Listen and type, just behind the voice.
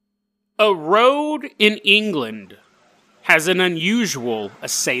A road in England has an unusual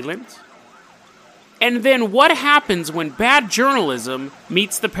assailant. And then what happens when bad journalism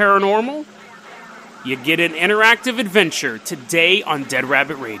meets the paranormal? You get an interactive adventure today on Dead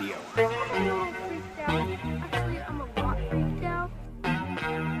Rabbit Radio.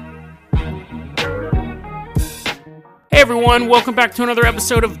 Hey everyone, welcome back to another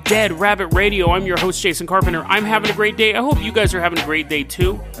episode of Dead Rabbit Radio. I'm your host, Jason Carpenter. I'm having a great day. I hope you guys are having a great day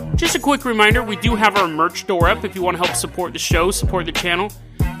too. Just a quick reminder, we do have our merch store up. If you want to help support the show, support the channel,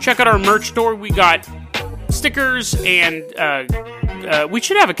 check out our merch store. We got stickers and, we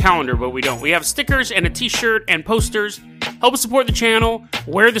should have a calendar, but we don't. We have stickers and a t-shirt and posters. Help us support the channel,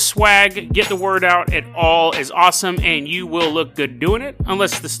 wear the swag, get the word out. It all is awesome, and you will look good doing it.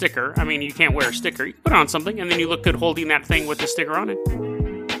 Unless the sticker. I mean, you can't wear a sticker. You put it on something, and then you look good holding that thing with the sticker on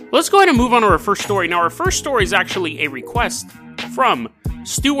it. Let's go ahead and move on to our first story. Now, our first story is actually a request from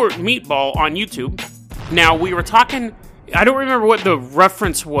Stuart Meatball on YouTube. Now, we were talking... I don't remember what the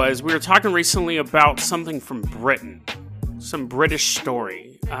reference was. We were talking recently about something from Britain. Some British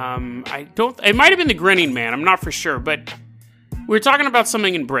story. It might have been The Grinning Man. I'm not for sure, but... we were talking about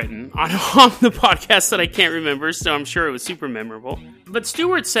something in Britain on the podcast that I can't remember, so I'm sure it was super memorable. But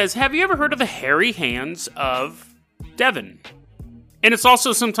Stuart says, have you ever heard of the hairy hands of Devon? And it's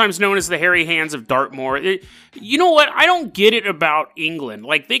also sometimes known as the hairy hands of Dartmoor. You know what? I don't get it about England.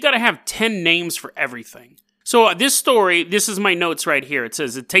 Like, they gotta have 10 names for everything. So this story, this is my notes right here. It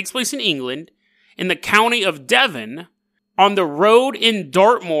says, it takes place in England, in the county of Devon, on the road in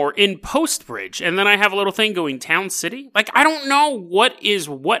Dartmoor in Postbridge. And then I have a little thing going town city. Like, I don't know what is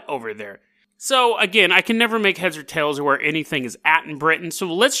what over there. So, again, I can never make heads or tails of where anything is at in Britain.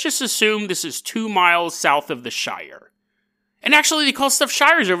 So let's just assume this is 2 miles south of the Shire. And actually, they call stuff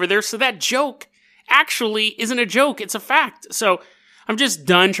shires over there, so that joke actually isn't a joke. It's a fact. So I'm just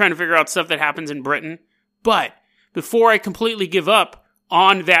done trying to figure out stuff that happens in Britain. But before I completely give up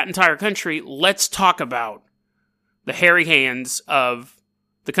on that entire country, let's talk about the hairy hands of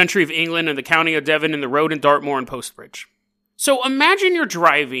the country of England and the county of Devon and the road in Dartmoor and Postbridge. So imagine you're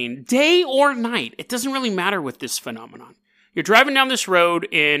driving day or night. It doesn't really matter with this phenomenon. You're driving down this road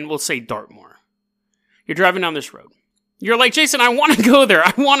in, we'll say, Dartmoor. You're driving down this road. You're like, Jason, I want to go there.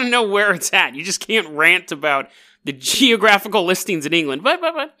 I want to know where it's at. You just can't rant about the geographical listings in England.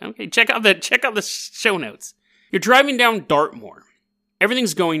 But, okay, check out the show notes. You're driving down Dartmoor.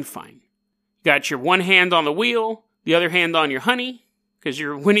 Everything's going fine. You got your one hand on the wheel, the other hand on your honey, because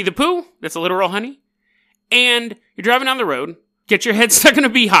you're Winnie the Pooh. That's a literal honey. And you're driving down the road. Get your head stuck in a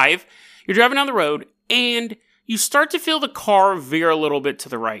beehive. You're driving down the road, and you start to feel the car veer a little bit to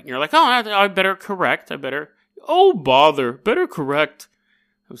the right. And you're like, oh, I better correct. Oh, bother. Better correct.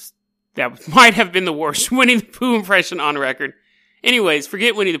 That might have been the worst Winnie the Pooh impression on record. Anyways,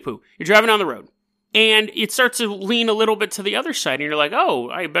 forget Winnie the Pooh. You're driving down the road, and it starts to lean a little bit to the other side. And you're like, oh,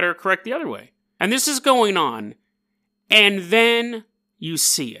 I better correct the other way. And this is going on. And then you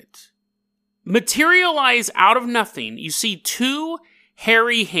see it. Materialize out of nothing. You see 2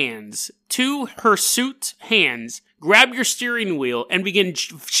 hairy hands, 2 hirsute hands, grab your steering wheel and begin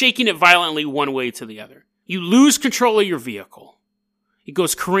shaking it violently one way to the other. You lose control of your vehicle. It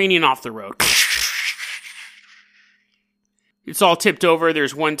goes careening off the road. It's all tipped over.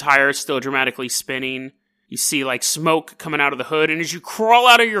 There's one tire still dramatically spinning. You see like smoke coming out of the hood. And as you crawl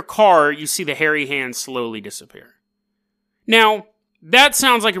out of your car, you see the hairy hands slowly disappear. Now, that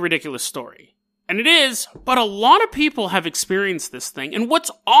sounds like a ridiculous story. And it is, but a lot of people have experienced this thing. And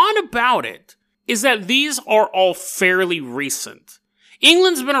what's odd about it is that these are all fairly recent.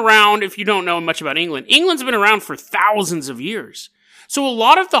 England's been around, if you don't know much about England, England's been around for thousands of years. So a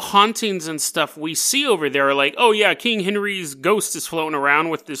lot of the hauntings and stuff we see over there are like, oh yeah, King Henry's ghost is floating around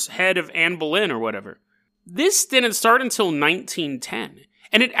with this head of Anne Boleyn or whatever. This didn't start until 1910.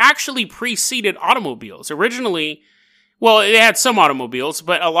 And it actually preceded automobiles. Originally, well, it had some automobiles,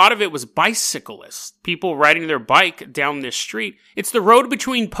 but a lot of it was bicyclists. People riding their bike down this street. It's the road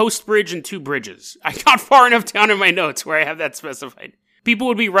between Postbridge and 2 bridges. I got far enough down in my notes where I have that specified. People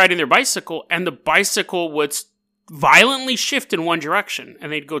would be riding their bicycle, and the bicycle would violently shift in one direction,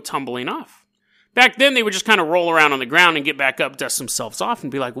 and they'd go tumbling off. Back then, they would just kind of roll around on the ground and get back up, dust themselves off,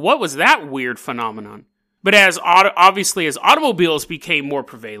 and be like, what was that weird phenomenon? But obviously as automobiles became more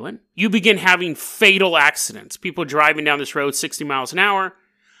prevalent, you begin having fatal accidents. People driving down this road 60 miles an hour,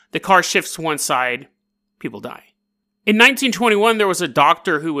 the car shifts to one side, people die. In 1921, there was a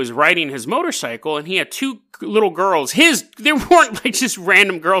doctor who was riding his motorcycle, and he had 2 little girls. They weren't like just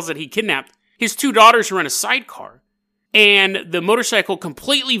random girls that he kidnapped. His 2 daughters were in a sidecar, and the motorcycle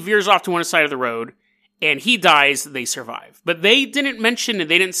completely veers off to one side of the road, and he dies, they survive. But they didn't mention it.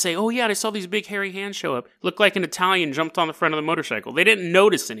 They didn't say, oh yeah, I saw these big hairy hands show up. Looked like an Italian jumped on the front of the motorcycle. They didn't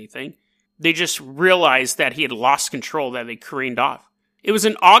notice anything. They just realized that he had lost control, that they careened off. It was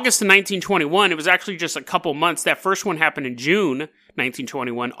in August of 1921. It was actually just a couple months. That first one happened in June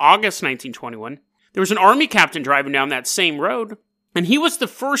 1921, August 1921. There was an army captain driving down that same road, and he was the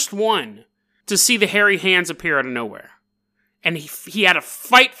first one to see the hairy hands appear out of nowhere. And he had to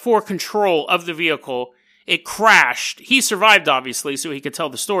fight for control of the vehicle. It crashed. He survived, obviously, so he could tell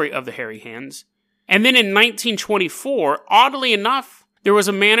the story of the hairy hands. And then in 1924, oddly enough, there was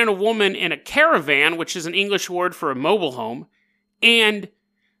a man and a woman in a caravan, which is an English word for a mobile home, and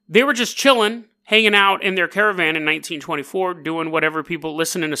they were just chilling, hanging out in their caravan in 1924, doing whatever people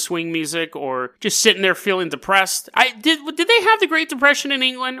listening to swing music or just sitting there feeling depressed. Did they have the Great Depression in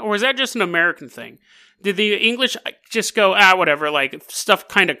England, or was that just an American thing? Did the English just go, whatever, like, stuff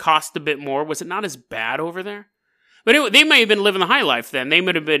kind of cost a bit more? Was it not as bad over there? But anyway, they may have been living the high life then. They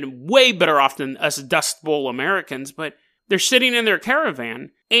might have been way better off than us Dust Bowl Americans, but they're sitting in their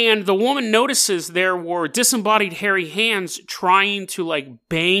caravan, and the woman notices there were disembodied hairy hands trying to, like,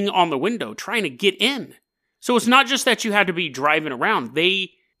 bang on the window, trying to get in. So it's not just that you had to be driving around.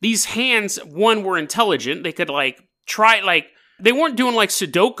 These hands, one, were intelligent. They could, they weren't doing like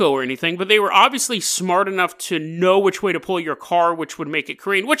Sudoku or anything, but they were obviously smart enough to know which way to pull your car, which would make it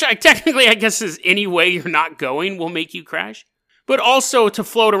careen, which I guess is any way you're not going will make you crash. But also to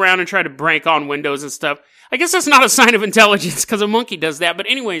float around and try to break on windows and stuff. I guess that's not a sign of intelligence because a monkey does that. But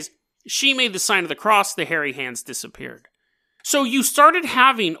anyways, she made the sign of the cross, the hairy hands disappeared. So you started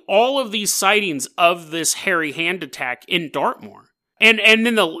having all of these sightings of this hairy hand attack in Dartmoor. And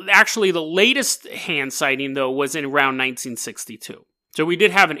then the latest hand sighting, though, was in around 1962. So we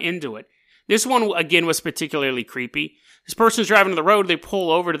did have an end to it. This one, again, was particularly creepy. This person's driving to the road, they pull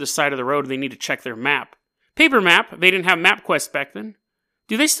over to the side of the road, and they need to check their map. Paper map, they didn't have MapQuest back then.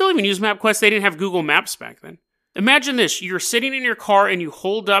 Do they still even use MapQuest? They didn't have Google Maps back then. Imagine this, you're sitting in your car and you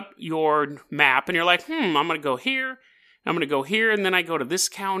hold up your map, and you're like, I'm going to go here, I'm going to go here, and then I go to this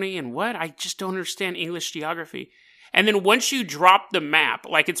county, and what? I just don't understand English geography. And then once you drop the map,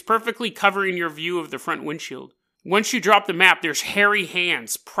 like it's perfectly covering your view of the front windshield. Once you drop the map, there's hairy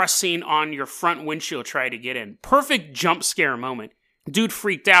hands pressing on your front windshield trying to get in. Perfect jump scare moment. Dude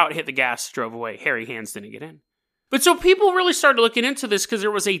freaked out, hit the gas, drove away. Hairy hands didn't get in. But so people really started looking into this because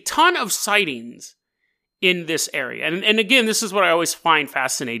there was a ton of sightings in this area. And again, this is what I always find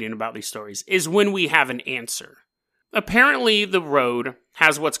fascinating about these stories, is when we have an answer. Apparently, the road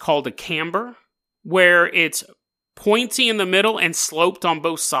has what's called a camber, where it's pointy in the middle and sloped on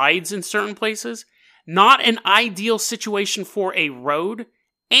both sides in certain places. Not an ideal situation for a road.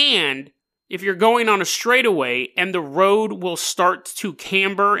 And if you're going on a straightaway and the road will start to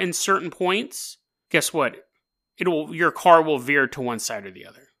camber in certain points, guess what? Your car will veer to one side or the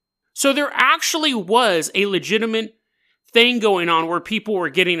other. So there actually was a legitimate thing going on where people were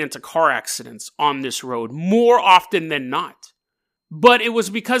getting into car accidents on this road more often than not. But it was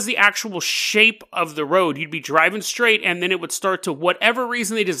because the actual shape of the road, you'd be driving straight and then it would start to, whatever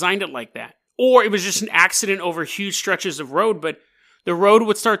reason they designed it like that. Or it was just an accident over huge stretches of road, but the road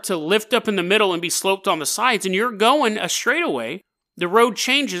would start to lift up in the middle and be sloped on the sides, and you're going a straightaway, the road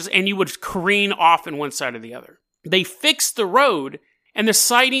changes and you would careen off in one side or the other. They fixed the road and the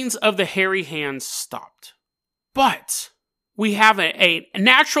sightings of the hairy hands stopped. But we have a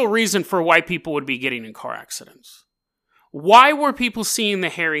natural reason for why people would be getting in car accidents. Why were people seeing the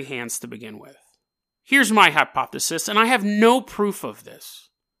hairy hands to begin with? Here's my hypothesis, and I have no proof of this.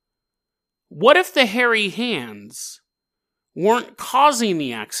 What if the hairy hands weren't causing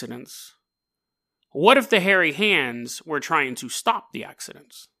the accidents? What if the hairy hands were trying to stop the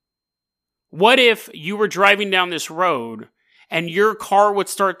accidents? What if you were driving down this road and your car would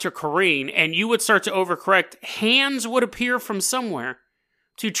start to careen and you would start to overcorrect? Hands would appear from somewhere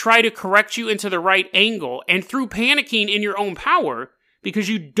to try to correct you into the right angle, and through panicking in your own power, because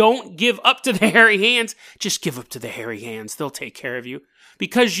you don't give up to the hairy hands, just give up to the hairy hands, they'll take care of you.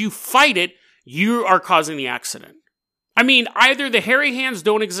 Because you fight it, you are causing the accident. I mean, either the hairy hands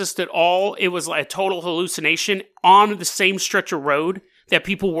don't exist at all, it was like a total hallucination on the same stretch of road that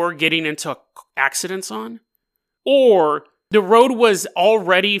people were getting into accidents on, or the road was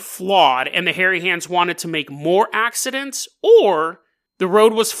already flawed and the hairy hands wanted to make more accidents, or the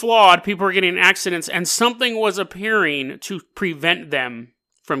road was flawed, people were getting in accidents, and something was appearing to prevent them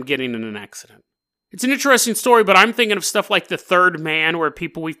from getting in an accident. It's an interesting story, but I'm thinking of stuff like The Third Man, where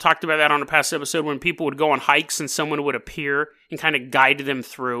we've talked about that on a past episode, when people would go on hikes and someone would appear and kind of guide them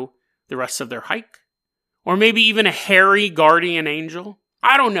through the rest of their hike. Or maybe even a hairy guardian angel.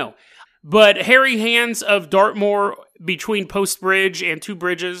 I don't know. But hairy hands of Dartmoor between Post Bridge and Two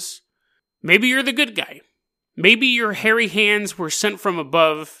Bridges, maybe you're the good guy. Maybe your hairy hands were sent from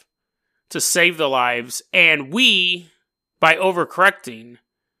above to save the lives, and we, by overcorrecting,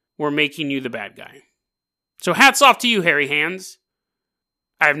 were making you the bad guy. So hats off to you, hairy hands.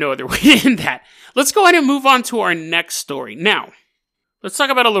 I have no other way to end that. Let's go ahead and move on to our next story. Now, let's talk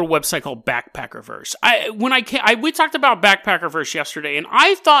about a little website called Backpackerverse. We talked about Backpackerverse yesterday, and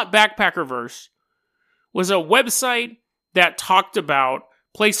I thought Backpackerverse was a website that talked about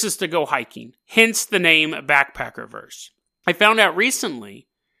places to go hiking, hence the name Backpackerverse. I found out recently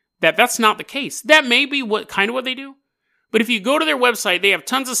that that's not the case. That may be what they do, but if you go to their website, they have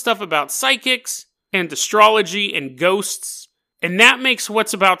tons of stuff about psychics and astrology and ghosts, and that makes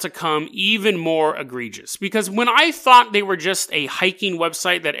what's about to come even more egregious. Because when I thought they were just a hiking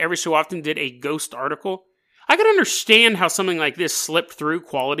website that every so often did a ghost article, I could understand how something like this slipped through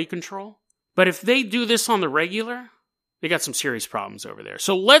quality control. But if they do this on the regular, they got some serious problems over there.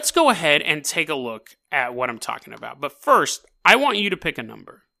 So let's go ahead and take a look at what I'm talking about. But first, I want you to pick a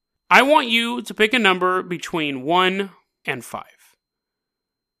number. I want you to pick a number between 1 and 5.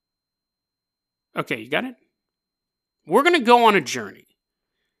 Okay, you got it? We're going to go on a journey.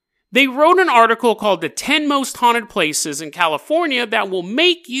 They wrote an article called The 10 Most Haunted Places in California That Will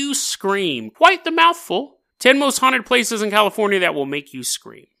Make You Scream. Quite the mouthful. 10 Most Haunted Places in California That Will Make You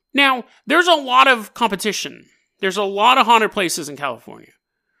Scream. Now, there's a lot of competition. There's a lot of haunted places in California.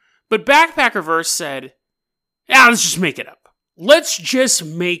 But Backpackerverse said, let's just make it up. Let's just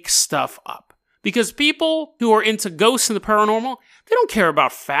make stuff up. Because people who are into ghosts and the paranormal, they don't care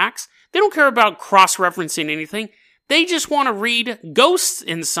about facts. They don't care about cross-referencing anything. They just want to read ghosts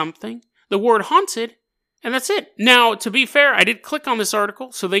in something, the word haunted, and that's it. Now, to be fair, I did click on this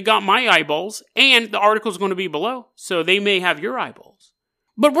article, so they got my eyeballs, and the article's going to be below, so they may have your eyeballs.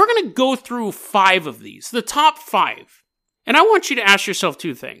 But we're going to go through 5 of these, the top 5. And I want you to ask yourself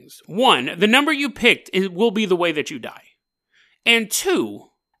 2 things. 1, the number you picked will be the way that you die. And 2,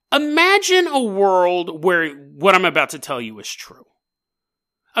 imagine a world where what I'm about to tell you is true.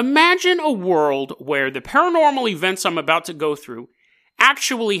 Imagine a world where the paranormal events I'm about to go through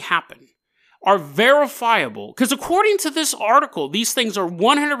actually happen, are verifiable, because according to this article, these things are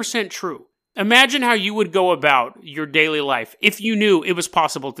 100% true. Imagine how you would go about your daily life if you knew it was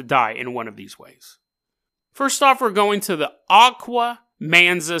possible to die in one of these ways. First off, we're going to the Agua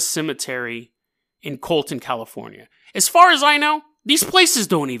Manza Cemetery in Colton, California. As far as I know, these places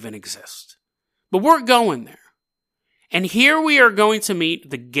don't even exist. But we're going there. And here we are going to meet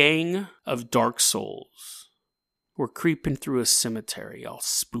the gang of dark souls. We're creeping through a cemetery, all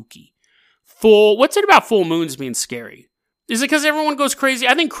spooky. What's it about full moons being scary? Is it because everyone goes crazy?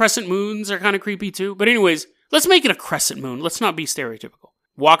 I think crescent moons are kind of creepy too. But anyways, let's make it a crescent moon. Let's not be stereotypical.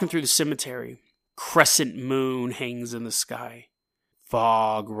 Walking through the cemetery, crescent moon hangs in the sky.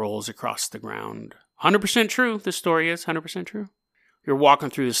 Fog rolls across the ground. 100% true, this story is 100% true. You're walking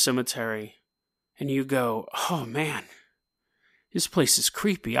through the cemetery, and you go, oh man, this place is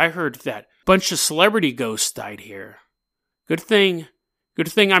creepy. I heard that bunch of celebrity ghosts died here. Good thing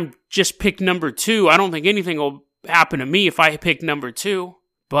I'm just picked number 2. I don't think anything will happen to me if I pick number 2.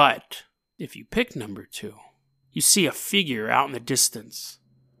 But if you pick number 2, you see a figure out in the distance.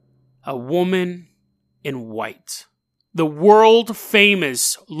 A woman in white. The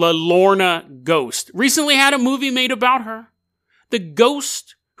world-famous La Lorna ghost. Recently had a movie made about her. The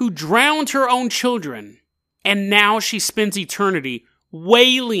ghost who drowned her own children. And now she spends eternity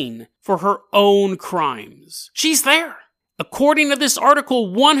wailing for her own crimes. She's there. According to this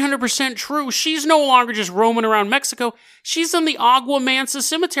article, 100% true. She's no longer just roaming around Mexico. She's in the Agua Manza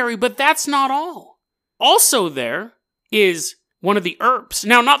Cemetery, but that's not all. Also there is one of the Earps.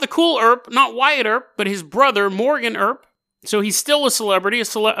 Now, not the cool Earp, not Wyatt Earp, but his brother, Morgan Earp. So he's still a celebrity.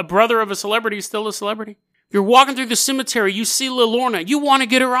 A brother of a celebrity is still a celebrity. You're walking through the cemetery. You see La Lorna. You want to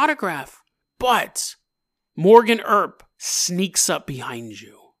get her autograph. But Morgan Earp sneaks up behind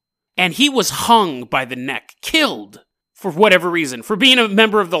you. And he was hung by the neck, killed for whatever reason, for being a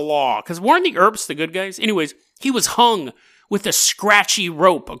member of the law. Because weren't the Earps the good guys? Anyways, he was hung with a scratchy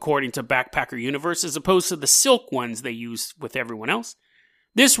rope, according to Backpacker Universe, as opposed to the silk ones they use with everyone else.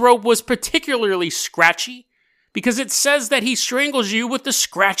 This rope was particularly scratchy because it says that he strangles you with the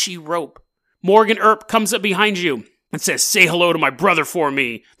scratchy rope. Morgan Earp comes up behind you and says, say hello to my brother for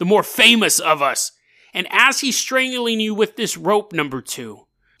me, the more famous of us. And as he's strangling you with this rope, number 2,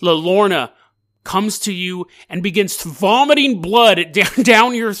 La Lorna comes to you and begins vomiting blood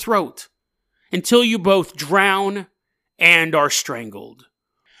down your throat until you both drown and are strangled.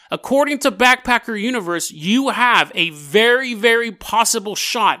 According to Backpacker Universe, you have a very, very possible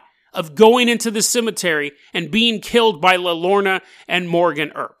shot of going into the cemetery and being killed by LaLorna and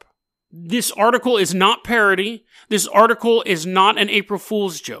Morgan Earp. This article is not parody. This article is not an April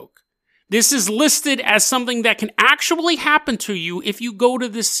Fool's joke. This is listed as something that can actually happen to you if you go to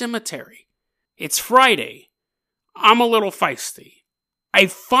this cemetery. It's Friday. I'm a little feisty. I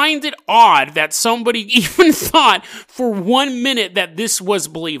find it odd that somebody even thought for 1 minute that this was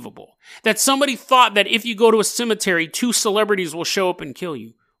believable. That somebody thought that if you go to a cemetery, 2 celebrities will show up and kill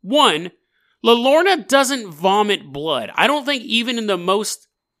you. 1, LaLorna doesn't vomit blood. I don't think even in the most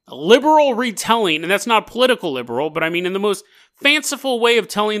liberal retelling, and that's not political liberal, but I mean in the most fanciful way of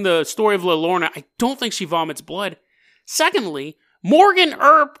telling the story of LaLorna, I don't think she vomits blood. Secondly, Morgan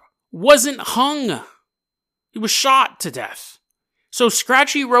Earp wasn't hung. He was shot to death. So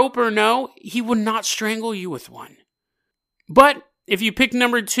scratchy rope or no, he would not strangle you with one. But if you pick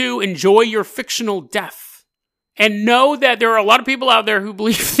number 2, enjoy your fictional death. And know that there are a lot of people out there who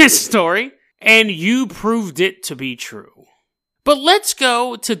believe this story, and you proved it to be true. But let's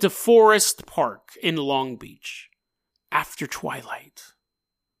go to DeForest Park in Long Beach. After twilight,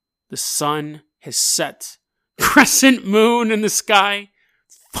 the sun has set. Crescent moon in the sky.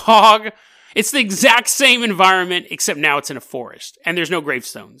 Fog. It's the exact same environment, except now it's in a forest, and there's no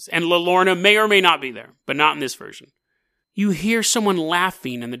gravestones. And LaLorna may or may not be there, but not in this version. You hear someone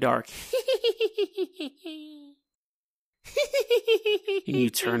laughing in the dark. And you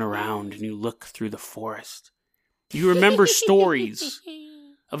turn around and you look through the forest. You remember stories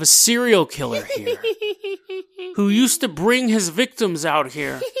of a serial killer here who used to bring his victims out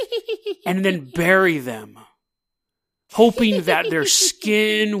here and then bury them, hoping that their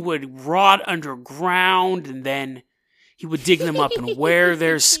skin would rot underground and then he would dig them up and wear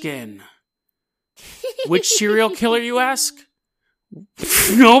their skin. Which serial killer, you ask?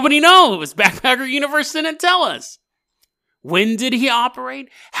 Nobody knows. Backpacker Universe didn't tell us. When did he operate?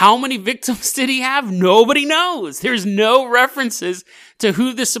 How many victims did he have? Nobody knows. There's no references to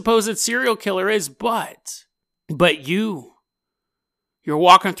who the supposed serial killer is, but you're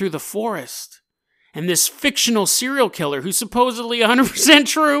walking through the forest, and this fictional serial killer, who's supposedly 100%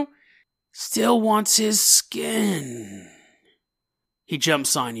 true, still wants his skin. He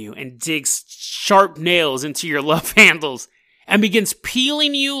jumps on you and digs sharp nails into your love handles and begins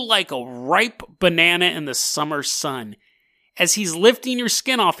peeling you like a ripe banana in the summer sun. As he's lifting your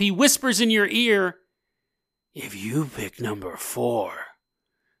skin off, he whispers in your ear, "If you pick number 4,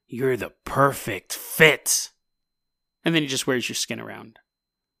 you're the perfect fit." And then he just wears your skin around.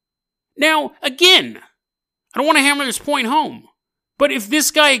 Now, again, I don't want to hammer this point home, but if this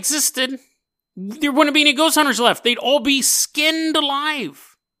guy existed, there wouldn't be any ghost hunters left. They'd all be skinned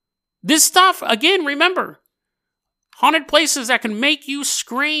alive. This stuff, again, remember, haunted places that can make you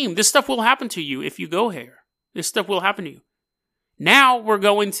scream. This stuff will happen to you if you go here. This stuff will happen to you. Now we're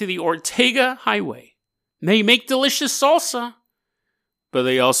going to the Ortega Highway. They make delicious salsa, but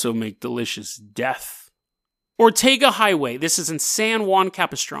they also make delicious death. Ortega Highway. This is in San Juan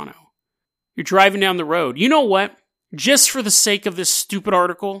Capistrano. You're driving down the road. You know what? Just for the sake of this stupid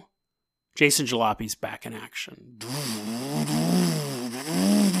article, Jason Jalopy's back in action.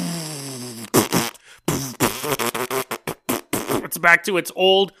 It's back to its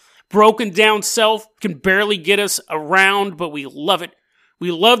old, broken down self. Can barely get us around, but we love it.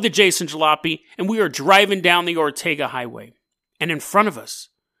 We love the Jason Jalopy, and we are driving down the Ortega Highway. And in front of us,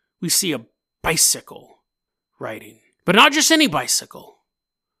 we see a bicycle riding. But not just any bicycle.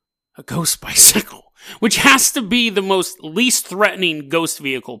 A ghost bicycle, which has to be the most least threatening ghost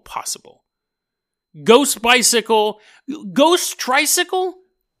vehicle possible. Ghost bicycle, ghost tricycle,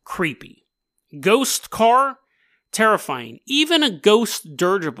 creepy. Ghost car, terrifying. Even a ghost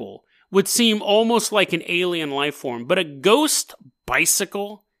dirigible would seem almost like an alien life form, but a ghost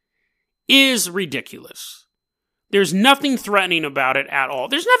bicycle is ridiculous. There's nothing threatening about it at all.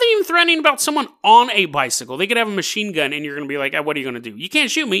 There's nothing even threatening about someone on a bicycle. They could have a machine gun and you're going to be like, what are you going to do? You can't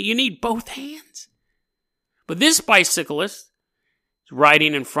shoot me. You need both hands. But this bicyclist is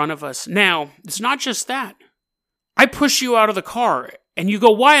riding in front of us. Now, it's not just that. I push you out of the car and you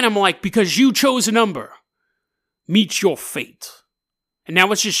go, why? And I'm like, because you chose a number. Meet your fate. And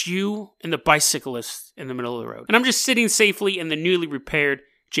now it's just you and the bicyclist in the middle of the road. And I'm just sitting safely in the newly repaired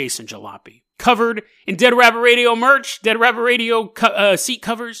Jason Jalopy. Covered in Dead Rabbit Radio merch, Dead Rabbit Radio seat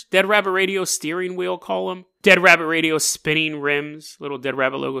covers, Dead Rabbit Radio steering wheel column, Dead Rabbit Radio spinning rims, little Dead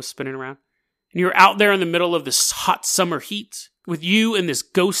Rabbit logo spinning around. And you're out there in the middle of this hot summer heat with you and this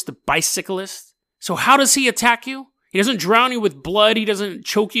ghost bicyclist. So how does he attack you? He doesn't drown you with blood. He doesn't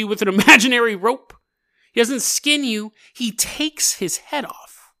choke you with an imaginary rope. He doesn't skin you. He takes his head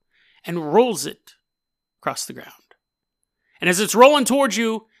off and rolls it across the ground. And as it's rolling towards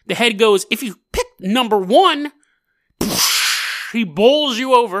you, The head goes, if you pick number 1, he bowls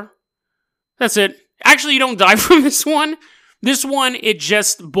you over. That's it. Actually, you don't die from this one. This one, it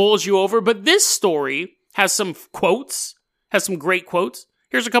just bowls you over. But this story has some quotes, has some great quotes.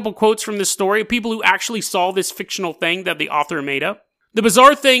 Here's a couple quotes from this story. People who actually saw this fictional thing that the author made up. The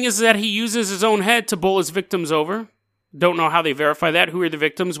bizarre thing is that he uses his own head to bowl his victims over. Don't know how they verify that. Who are the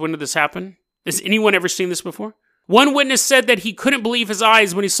victims? When did this happen? Has anyone ever seen this before? One witness said that he couldn't believe his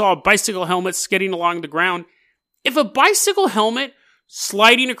eyes when he saw a bicycle helmet skidding along the ground. If a bicycle helmet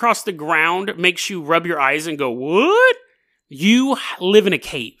sliding across the ground makes you rub your eyes and go, what? You live in a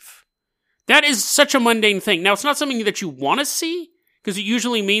cave. That is such a mundane thing. Now, it's not something that you want to see, because it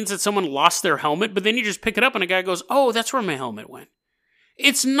usually means that someone lost their helmet, but then you just pick it up and a guy goes, oh, that's where my helmet went.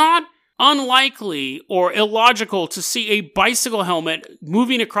 It's not unlikely or illogical to see a bicycle helmet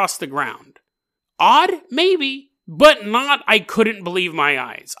moving across the ground. Odd? Maybe. But not, I couldn't believe my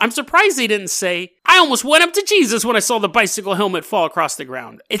eyes. I'm surprised they didn't say, I almost went up to Jesus when I saw the bicycle helmet fall across the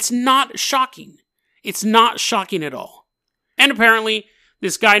ground. It's not shocking. It's not shocking at all. And apparently,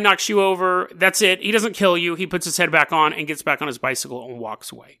 this guy knocks you over. That's it. He doesn't kill you. He puts his head back on and gets back on his bicycle and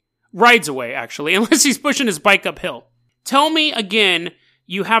walks away. Rides away, actually, unless he's pushing his bike uphill. Tell me again,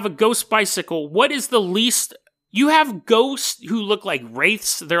 you have a ghost bicycle. What is the least... You have ghosts who look like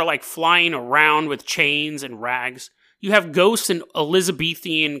wraiths. They're like flying around with chains and rags. You have ghosts in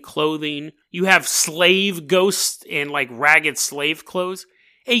Elizabethan clothing. You have slave ghosts in like ragged slave clothes.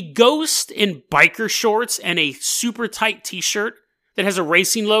 A ghost in biker shorts and a super tight t-shirt that has a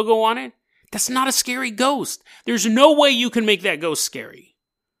racing logo on it. That's not a scary ghost. There's no way you can make that ghost scary.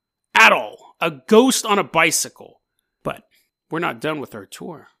 At all. A ghost on a bicycle. But we're not done with our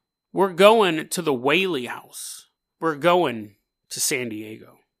tour. We're going to the Whaley House. We're going to San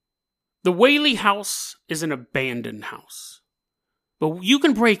Diego. The Whaley House is an abandoned house. But you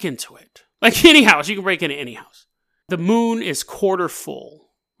can break into it. Like any house, you can break into any house. The moon is quarter full,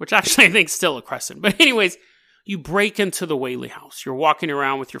 which actually I think is still a crescent. But anyways, you break into the Whaley House. You're walking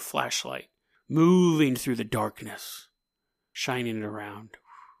around with your flashlight, moving through the darkness, shining it around.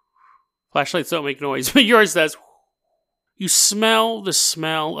 Flashlights don't make noise, but yours does. You smell the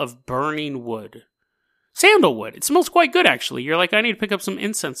smell of burning wood. Sandalwood. It smells quite good, actually. You're like, I need to pick up some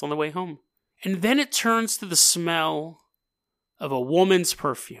incense on the way home. And then it turns to the smell of a woman's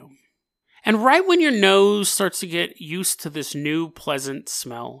perfume. And right when your nose starts to get used to this new pleasant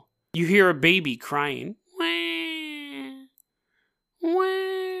smell, you hear a baby crying. Wah, wah.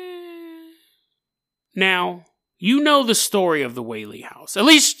 Now, you know the story of the Whaley House. At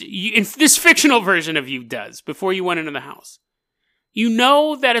least in this fictional version of you does, before you went into the house. You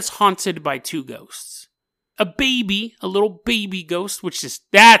know that it's haunted by 2 ghosts. A baby, a little baby ghost,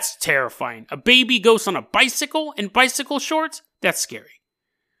 that's terrifying. A baby ghost on a bicycle in bicycle shorts? That's scary.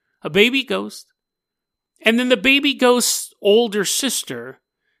 A baby ghost. And then the baby ghost's older sister,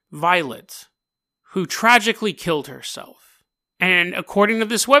 Violet, who tragically killed herself. And according to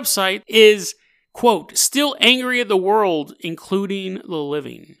this website, is... quote, still angry at the world, including the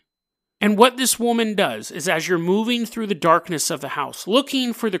living. And what this woman does is as you're moving through the darkness of the house,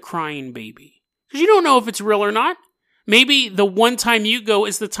 looking for the crying baby, because you don't know if it's real or not. Maybe the one time you go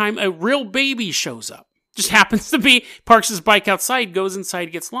is the time a real baby shows up. Just happens to be, parks his bike outside, goes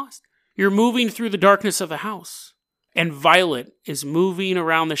inside, gets lost. You're moving through the darkness of the house, and Violet is moving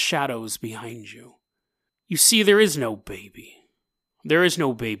around the shadows behind you. You see, there is no baby. There is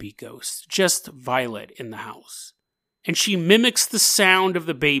no baby ghost, just Violet in the house. And she mimics the sound of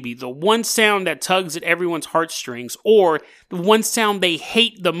the baby, the one sound that tugs at everyone's heartstrings, or the one sound they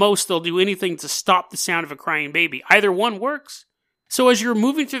hate the most. They'll do anything to stop the sound of a crying baby. Either one works. So as you're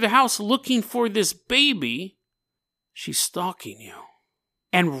moving through the house looking for this baby, she's stalking you.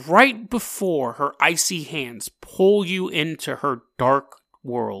 And right before her icy hands pull you into her dark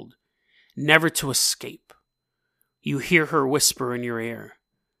world, never to escape, you hear her whisper in your ear,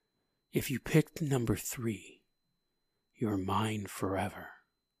 if you picked number 3, you're mine forever.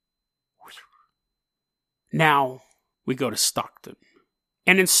 Now, we go to Stockton.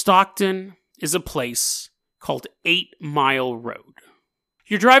 And in Stockton is a place called 8 Mile Road.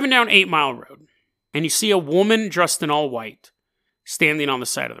 You're driving down 8 Mile Road, and you see a woman dressed in all white standing on the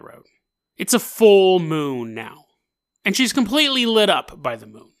side of the road. It's a full moon now, and she's completely lit up by the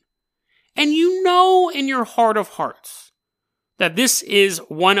moon. And you know in your heart of hearts that this is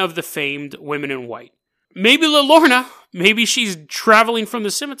one of the famed women in white. Maybe La Lorna, maybe she's traveling from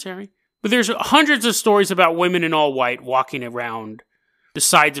the cemetery, but there's hundreds of stories about women in all white walking around the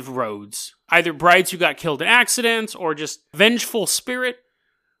sides of roads. Either brides who got killed in accidents, or just vengeful spirit,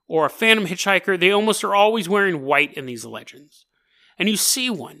 or a phantom hitchhiker. They almost are always wearing white in these legends. and you see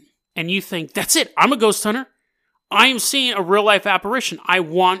one, and you think, that's it, I'm a ghost hunter. I am seeing a real-life apparition. I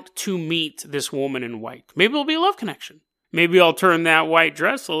want to meet this woman in white. Maybe it'll be a love connection. Maybe I'll turn that white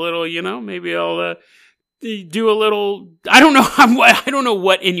dress a little, maybe I'll do a little, I don't know, I don't know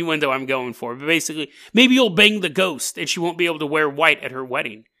what innuendo I'm going for, but basically, maybe you'll bang the ghost and she won't be able to wear white at her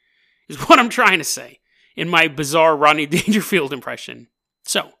wedding, is what I'm trying to say in my bizarre Rodney Dangerfield impression.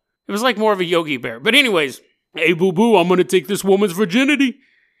 So, it was like more of a Yogi Bear. But anyways, hey boo-boo, I'm going to take this woman's virginity.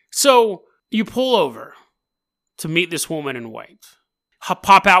 So, you pull over to meet this woman in white.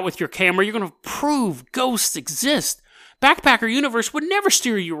 Pop out with your camera. You're going to prove ghosts exist. Backpacker Universe would never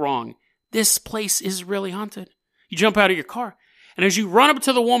steer you wrong. This place is really haunted. You jump out of your car, and as you run up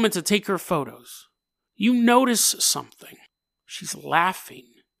to the woman to take her photos, you notice something. She's laughing.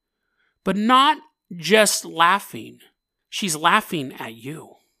 But not just laughing. She's laughing at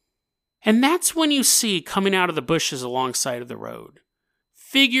you. And that's when you see, coming out of the bushes alongside of the road,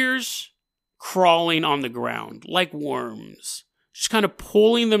 figures crawling on the ground like worms, just kind of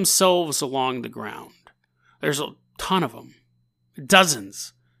pulling themselves along the ground. There's a ton of them,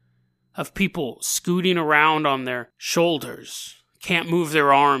 dozens of people scooting around on their shoulders, can't move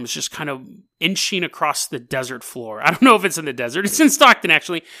their arms, just kind of inching across the desert floor. I don't know if it's in the desert, it's in Stockton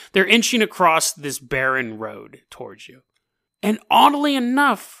actually. They're inching across this barren road towards you. And oddly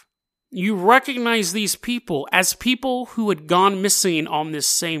enough, you recognize these people as people who had gone missing on this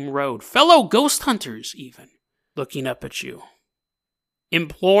same road. Fellow ghost hunters, even. Looking up at you.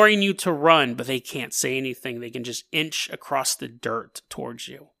 Imploring you to run, but they can't say anything. They can just inch across the dirt towards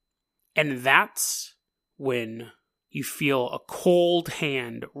you. And that's when you feel a cold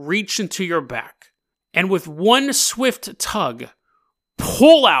hand reach into your back. And with one swift tug,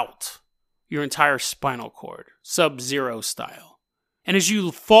 pull out your entire spinal cord. Sub-Zero style. And as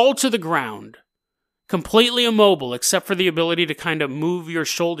you fall to the ground, completely immobile except for the ability to kind of move your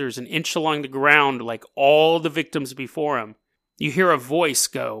shoulders and inch along the ground like all the victims before him, you hear a voice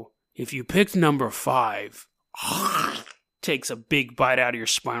go, if you picked number 5, takes a big bite out of your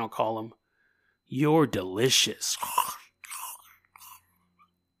spinal column, you're delicious.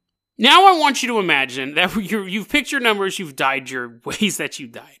 Now I want you to imagine that you've picked your numbers, you've died your ways that you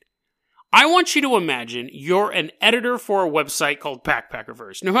died. I want you to imagine you're an editor for a website called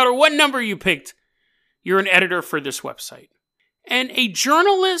Backpackerverse. No matter what number you picked, you're an editor for this website. And a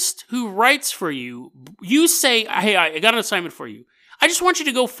journalist who writes for you, you say, hey, I got an assignment for you. I just want you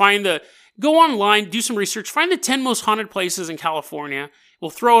to go online, do some research, find the 10 most haunted places in California.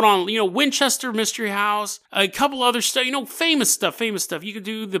 We'll throw it on, Winchester Mystery House, a couple other stuff, famous stuff. You could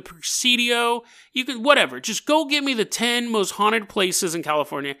do the Presidio, you could, whatever. Just go get me the 10 most haunted places in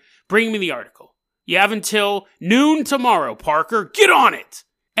California. Bring me the article. You have until noon tomorrow, Parker. Get on it!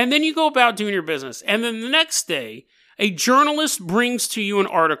 And then you go about doing your business. And then the next day, a journalist brings to you an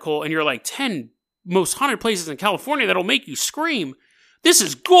article, and you're like, 10 most haunted places in California that'll make you scream. This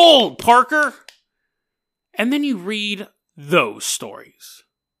is gold, Parker! And then you read those stories.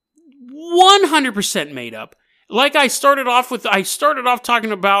 100% made up. Like I started off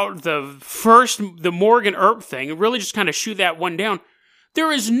talking about the Morgan Earp thing, and really just kind of shoot that one down.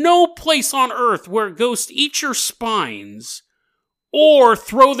 There is no place on earth where ghosts eat your spines or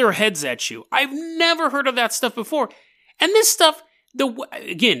throw their heads at you. I've never heard of that stuff before. And this stuff,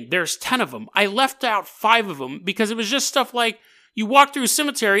 again, there's 10 of them. I left out 5 of them because it was just stuff like, you walk through a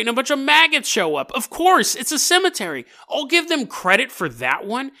cemetery and a bunch of maggots show up. Of course, it's a cemetery. I'll give them credit for that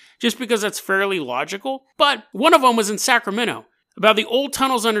one, just because that's fairly logical. But one of them was in Sacramento, about the old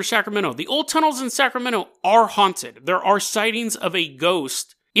tunnels under Sacramento. The old tunnels in Sacramento are haunted. There are sightings of a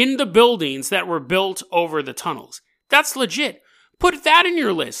ghost in the buildings that were built over the tunnels. That's legit. Put that in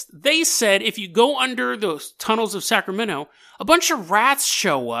your list. They said if you go under those tunnels of Sacramento, a bunch of rats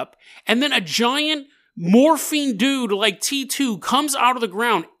show up, and then a giant morphine dude like T2 comes out of the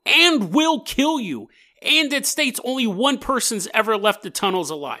ground and will kill you. And it states only one person's ever left the tunnels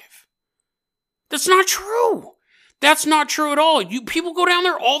alive. That's not true. That's not true at all. People go down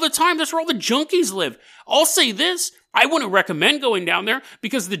there all the time. That's where all the junkies live. I'll say this. I wouldn't recommend going down there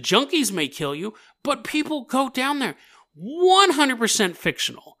because the junkies may kill you, but people go down there. 100%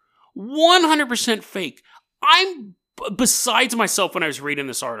 fictional. 100% fake. I'm besides myself when I was reading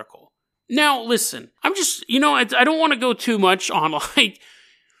this article. Now, listen, I'm just, I don't want to go too much on,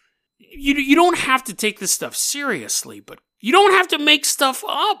 you don't have to take this stuff seriously, but you don't have to make stuff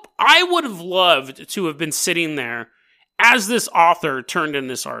up. I would have loved to have been sitting there as this author turned in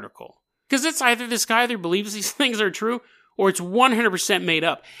this article. Because it's either this guy either believes these things are true, or it's 100% made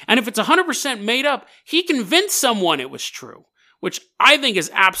up. And if it's 100% made up, he convinced someone it was true, which I think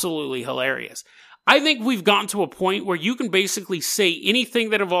is absolutely hilarious. I think we've gotten to a point where you can basically say anything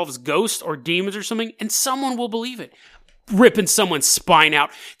that involves ghosts or demons or something, and someone will believe it. Ripping someone's spine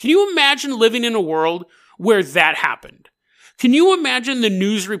out. Can you imagine living in a world where that happened? Can you imagine the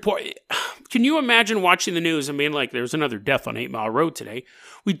news report? Can you imagine watching the news and being like, there's another death on 8 Mile Road today.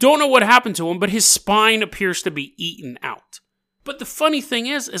 We don't know what happened to him, but his spine appears to be eaten out. But the funny thing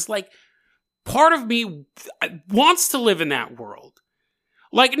is like, part of me wants to live in that world.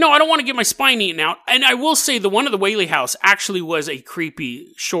 Like, no, I don't want to get my spine eaten out. And I will say the one of the Whaley House actually was a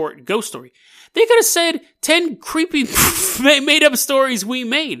creepy short ghost story. They could have said 10 creepy made up stories we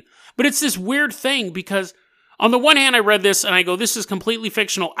made. But it's this weird thing because on the one hand, I read this and I go, this is completely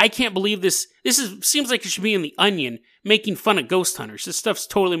fictional. I can't believe this. Seems like it should be in The Onion, making fun of ghost hunters. This stuff's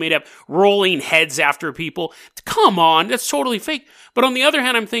totally made up, rolling heads after people. Come on, that's totally fake. But on the other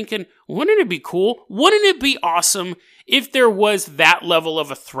hand, I'm thinking, wouldn't it be cool? Wouldn't it be awesome if there was that level of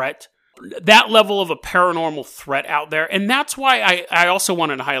a threat, that level of a paranormal threat out there? And that's why I also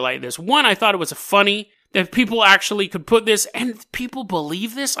wanted to highlight this. One, I thought it was funny that people actually could put this, and people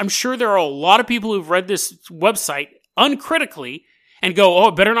believe this. I'm sure there are a lot of people who've read this website uncritically and go,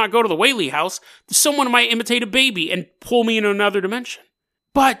 oh, better not go to the Whaley House. Someone might imitate a baby and pull me into another dimension.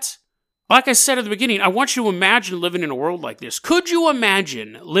 But, like I said at the beginning, I want you to imagine living in a world like this. Could you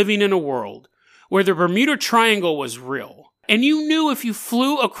imagine living in a world where the Bermuda Triangle was real, and you knew if you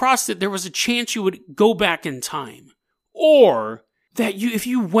flew across it, there was a chance you would go back in time? Or that if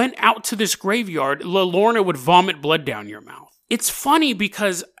you went out to this graveyard, Lorna would vomit blood down your mouth. It's funny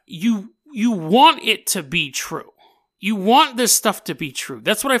because you want it to be true. You want this stuff to be true.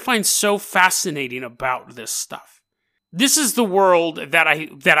 That's what I find so fascinating about this stuff. This is the world that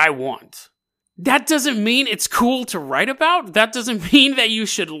I want. That doesn't mean it's cool to write about. That doesn't mean that you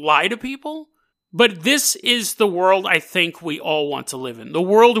should lie to people. But this is the world I think we all want to live in. The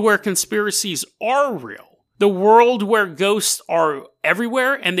world where conspiracies are real. The world where ghosts are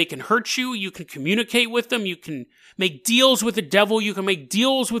everywhere and they can hurt you. You can communicate with them. You can make deals with the devil. You can make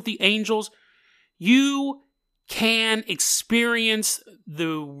deals with the angels. You can experience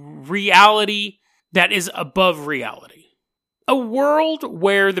the reality that is above reality. A world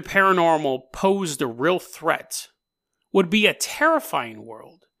where the paranormal posed a real threat would be a terrifying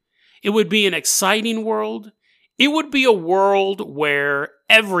world. It would be an exciting world. It would be a world where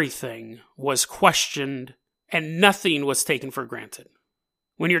everything was questioned and nothing was taken for granted.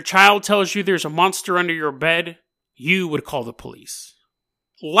 When your child tells you there's a monster under your bed, you would call the police.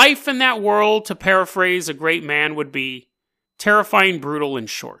 Life in that world, to paraphrase a great man, would be terrifying, brutal, and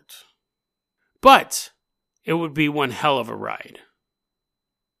short. But it would be one hell of a ride.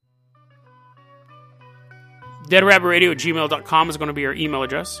 DeadRabbitRadio@gmail.com is going to be our email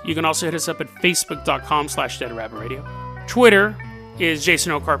address. You can also hit us up at Facebook.com/DeadRabbitRadio. Twitter is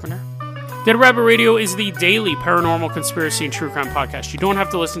Jason O. Carpenter. Dead Rabbit Radio is the daily paranormal conspiracy and true crime podcast. You don't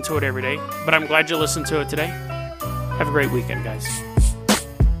have to listen to it every day, but I'm glad you listened to it today. Have a great weekend, guys.